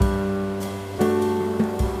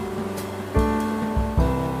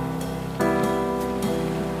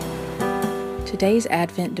Today's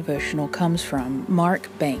Advent devotional comes from Mark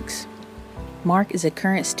Banks. Mark is a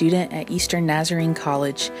current student at Eastern Nazarene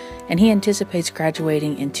College, and he anticipates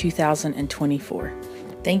graduating in 2024.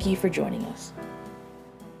 Thank you for joining us.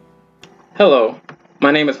 Hello, my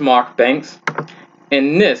name is Mark Banks,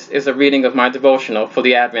 and this is a reading of my devotional for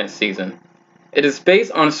the Advent season. It is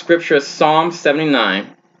based on Scripture Psalm 79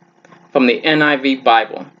 from the NIV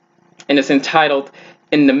Bible, and it's entitled,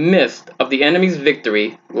 "In the midst of the enemy's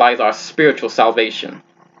victory lies our spiritual salvation."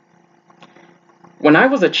 When I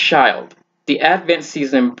was a child, the Advent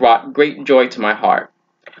season brought great joy to my heart.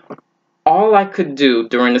 All I could do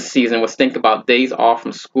during the season was think about days off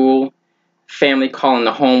from school, family calling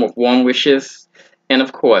the home with warm wishes, and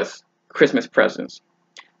of course, Christmas presents.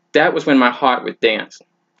 That was when my heart would dance,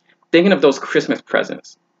 thinking of those Christmas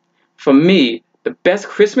presents. For me, the best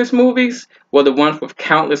Christmas movies were the ones with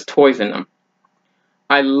countless toys in them.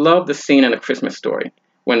 I love the scene in A Christmas Story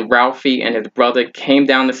when Ralphie and his brother came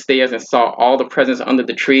down the stairs and saw all the presents under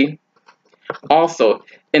the tree. Also,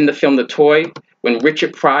 in the film The Toy, when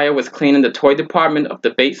Richard Pryor was cleaning the toy department of the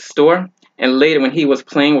Bates store, and later when he was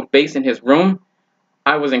playing with Bates in his room,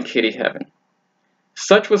 I was in kiddie heaven.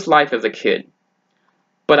 Such was life as a kid.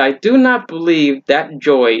 But I do not believe that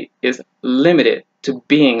joy is limited to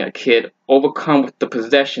being a kid overcome with the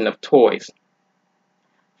possession of toys.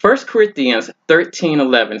 1 Corinthians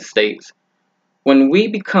 13:11 states, "When we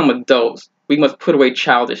become adults, we must put away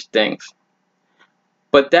childish things."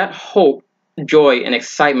 But that hope, joy, and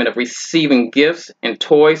excitement of receiving gifts and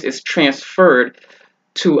toys is transferred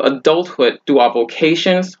to adulthood through our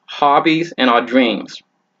vocations, hobbies, and our dreams.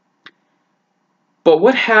 But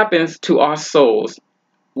what happens to our souls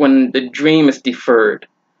when the dream is deferred,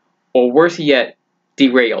 or worse yet,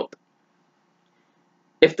 derailed?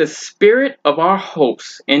 If the spirit of our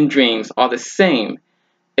hopes and dreams are the same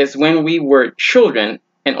as when we were children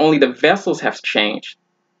and only the vessels have changed,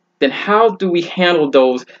 then how do we handle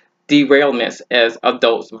those derailments as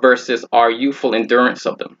adults versus our youthful endurance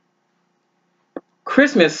of them?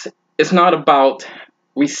 Christmas is not about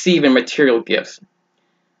receiving material gifts,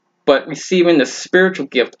 but receiving the spiritual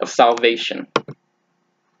gift of salvation.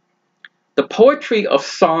 The poetry of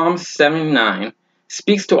Psalm 79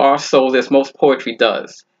 speaks to our souls as most poetry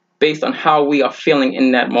does, based on how we are feeling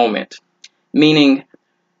in that moment, meaning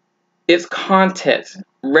its context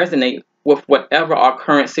resonates with whatever our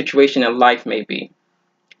current situation in life may be.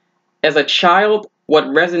 As a child, what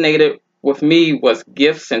resonated with me was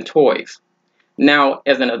gifts and toys. Now,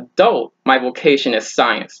 as an adult, my vocation is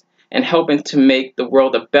science and helping to make the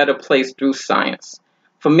world a better place through science.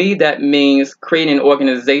 For me, that means creating an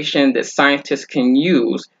organization that scientists can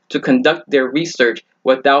use to conduct their research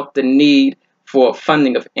without the need for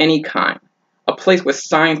funding of any kind. A place where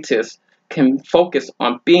scientists can focus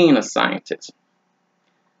on being a scientist.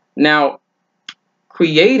 Now,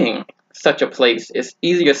 creating such a place is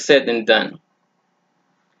easier said than done.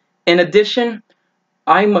 In addition,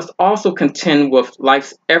 I must also contend with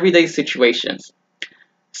life's everyday situations,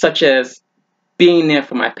 such as being there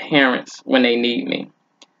for my parents when they need me,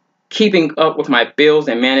 keeping up with my bills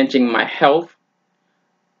and managing my health.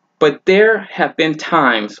 But there have been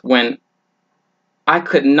times when I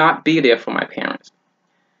could not be there for my parents.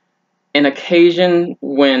 An occasion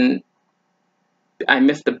when I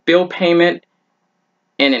missed a bill payment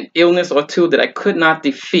and an illness or two that I could not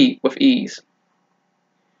defeat with ease.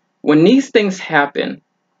 When these things happen,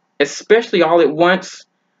 especially all at once,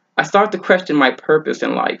 I start to question my purpose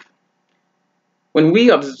in life. When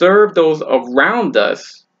we observe those around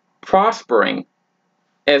us prospering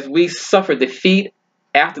as we suffer defeat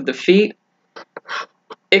after defeat,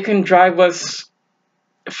 it can drive us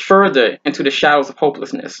further into the shadows of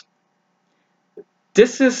hopelessness.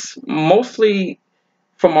 This is mostly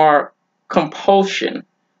from our compulsion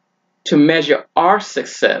to measure our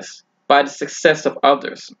success by the success of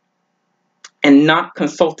others and not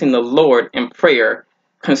consulting the Lord in prayer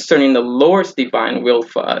concerning the Lord's divine will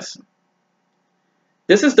for us.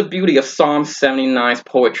 This is the beauty of Psalm 79's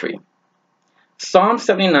poetry. Psalm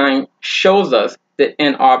 79 shows us that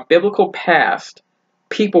in our biblical past,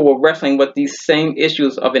 people were wrestling with these same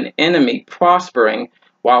issues of an enemy prospering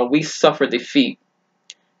while we suffer defeat,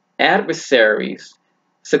 adversaries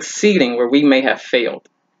succeeding where we may have failed.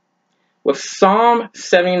 With Psalm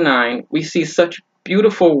 79, we see such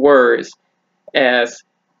beautiful words as,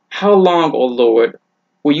 "How long, O Lord,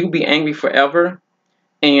 will you be angry forever?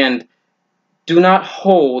 And do not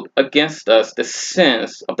hold against us the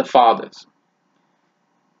sins of the fathers."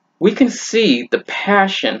 We can see the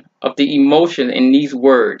passion of the emotion in these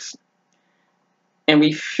words, and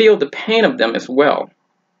we feel the pain of them as well.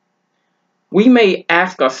 We may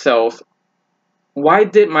ask ourselves, Why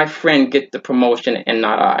did my friend get the promotion and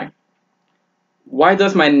not I? Why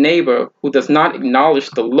does my neighbor who does not acknowledge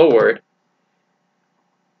the Lord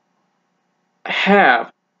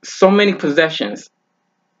have so many possessions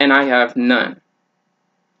and I have none?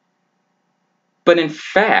 But in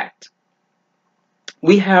fact,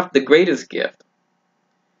 we have the greatest gift,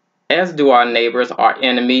 as do our neighbors, our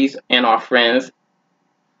enemies, and our friends.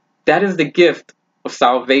 That is the gift of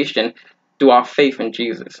salvation through our faith in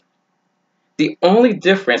Jesus. The only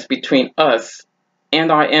difference between us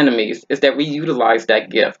and our enemies is that we utilize that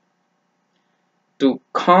gift. Through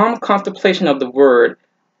calm contemplation of the Word,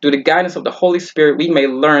 through the guidance of the Holy Spirit, we may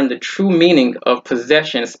learn the true meaning of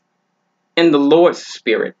possessions in the Lord's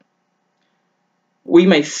Spirit. We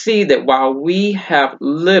may see that while we have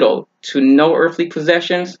little to no earthly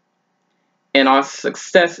possessions and our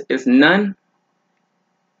success is none,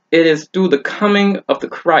 it is through the coming of the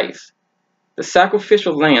Christ, the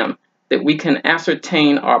sacrificial lamb, that we can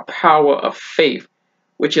ascertain our power of faith,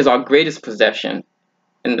 which is our greatest possession,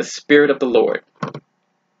 in the Spirit of the Lord.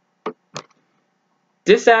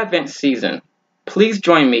 This Advent season, please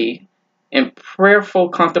join me in prayerful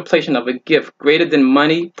contemplation of a gift greater than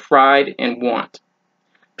money, pride, and want.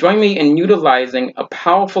 Join me in utilizing a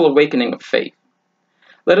powerful awakening of faith.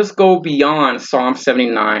 Let us go beyond Psalm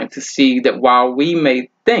 79 to see that while we may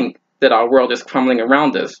think that our world is crumbling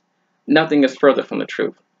around us, nothing is further from the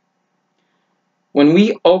truth. When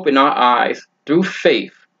we open our eyes through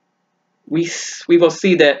faith, we will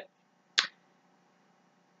see that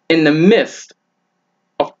in the midst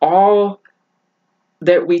of all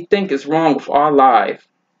that we think is wrong with our life,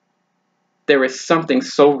 there is something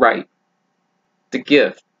so right, the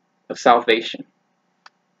gift of salvation.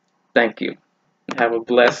 Thank you. Have a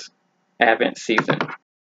blessed Advent season.